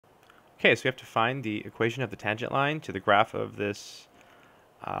Okay, so we have to find the equation of the tangent line to the graph of this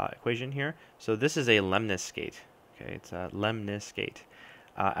equation here. So this is a lemniscate. Okay, it's a lemniscate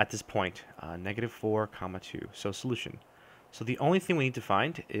at this point, -4, 2. So solution. So the only thing we need to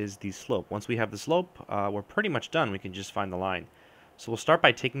find is the slope. Once we have the slope, we're pretty much done. We can just find the line. So we'll start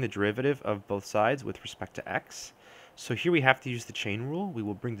by taking the derivative of both sides with respect to x. So here we have to use the chain rule. We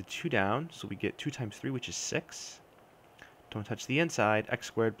will bring the 2 down, so we get 2 times 3, which is 6. Don't touch the inside. X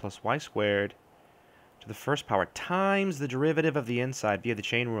squared plus y squared to the first power times the derivative of the inside via the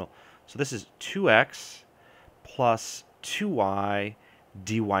chain rule. So this is 2x plus 2y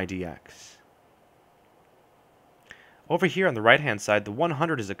dy dx. Over here on the right-hand side, the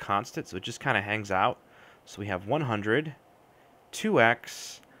 100 is a constant, so it just kind of hangs out. So we have 100,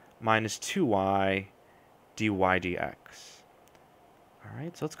 2x minus 2y dy dx. All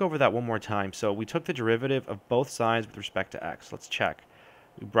right, so let's go over that one more time. So we took the derivative of both sides with respect to x. Let's check.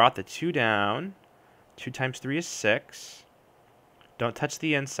 We brought the 2 down. 2 times 3 is 6. Don't touch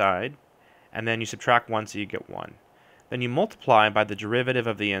the inside. And then you subtract 1, so you get 1. Then you multiply by the derivative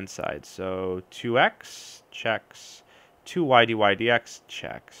of the inside. So 2x checks. 2y dy dx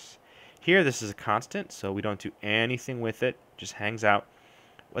checks. Here, this is a constant, so we don't do anything with it. It just hangs out.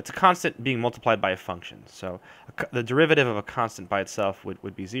 It's a constant being multiplied by a function. So the derivative of a constant by itself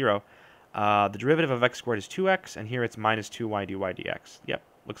would be 0. The derivative of x squared is 2x, and here it's minus 2y dy dx. Yep,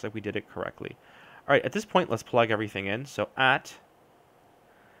 looks like we did it correctly. All right, at this point, let's plug everything in. So at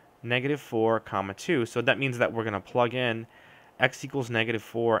 -4, 2. So that means that we're going to plug in x equals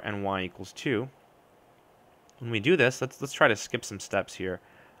 -4 and y equals 2. When we do this, let's try to skip some steps here.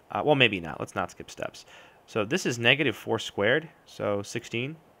 Well, maybe not. Let's not skip steps. So this is -4 squared, so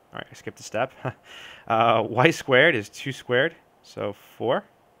 16. All right, I skipped a step. Y squared is 2 squared, so 4.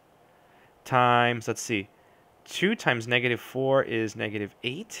 Times, let's see, 2 times -4 is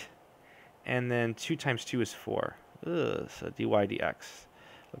 -8. And then 2 times 2 is 4. Ugh, so dy dx.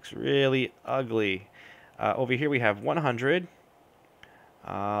 Looks really ugly. Over here we have 100.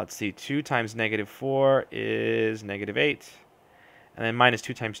 Let's see, 2 times -4 is -8. And then minus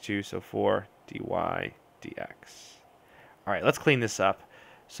 2 times 2, so 4 dy dx. All right, let's clean this up.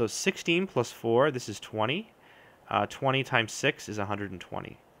 So 16 plus 4, this is 20. 20 times 6 is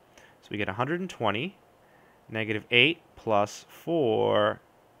 120. So we get 120, -8 plus 4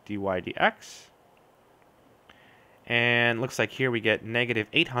 dy dx. And looks like here we get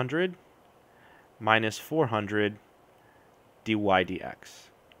 -800 minus 400 dy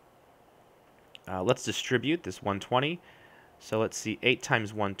dx. Let's distribute this 120. So let's see, 8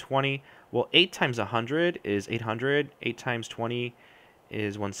 times 120. Well, 8 times 100 is 800. 8 times 20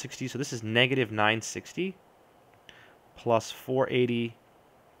 is 160. So this is -960 plus 480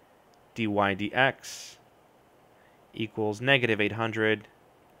 dy dx equals -800.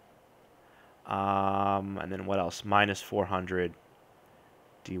 And then what else? Minus 400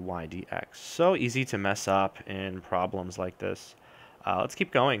 dy dx. So easy to mess up in problems like this. Let's keep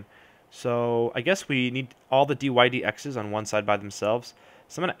going. So I guess we need all the dy dx's on one side by themselves.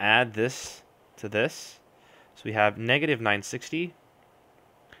 So I'm going to add this to this. So we have -960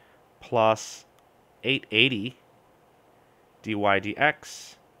 plus 880 dy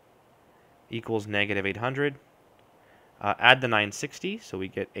dx equals -800. Add the 960, so we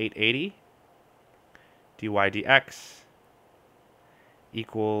get 880 dy dx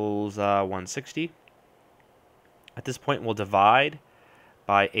equals 160. At this point, we'll divide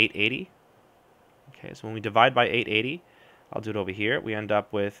by 880. Okay, so when we divide by 880, I'll do it over here. We end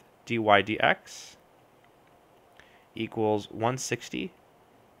up with dy dx equals 160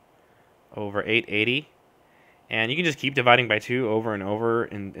 over 880. And you can just keep dividing by 2 over and over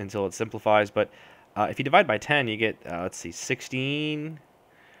until it simplifies. But if you divide by 10, you get, let's see, 16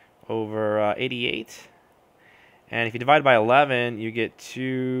 over 88. And if you divide by 11, you get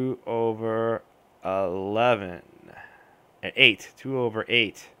 2 over 11. 8. 2 over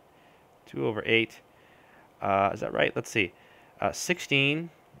 8. 2 over 8. Is that right? Let's see. 16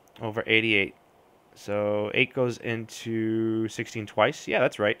 over 88. So 8 goes into 16 twice. Yeah,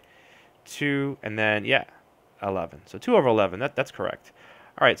 that's right. 2, and then, yeah, 11. So 2 over 11. That's correct.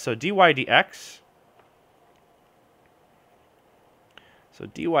 All right, so dy dx. So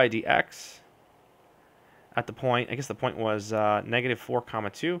dy dx at the point, I guess the point was -4,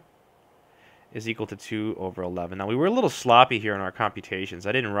 2 is equal to 2 over 11. Now, we were a little sloppy here in our computations.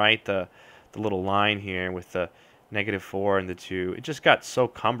 I didn't write the little line here with the -4 and the 2. It just got so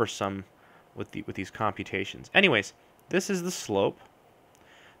cumbersome with these computations. Anyways, this is the slope.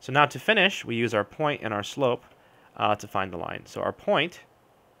 So now to finish, we use our point and our slope to find the line. So our point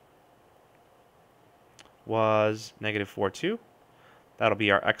was -4, 2. That'll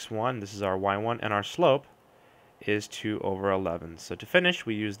be our x1, this is our y1, and our slope is 2 over 11. So to finish,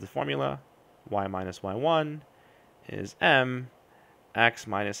 we use the formula. Y minus y1 is m x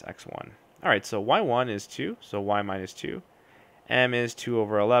minus x1. All right, so y1 is 2, so y minus 2. M is 2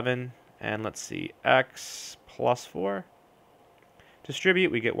 over 11, and let's see, x plus 4.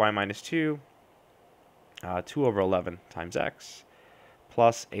 Distribute, we get y minus 2, 2 over 11 times x,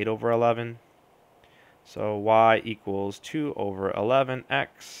 plus 8 over 11. So y equals 2 over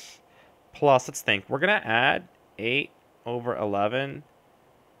 11x, plus, let's think, we're going to add 8 over 11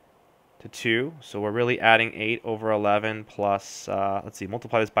 to 2. So we're really adding 8 over 11 plus, let's see,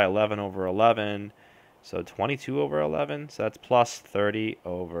 multiply this by 11 over 11. So 22 over 11. So that's plus 30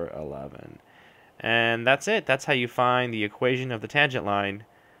 over 11. And that's it. That's how you find the equation of the tangent line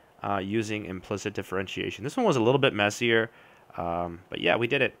using implicit differentiation. This one was a little bit messier. But yeah, we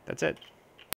did it. That's it.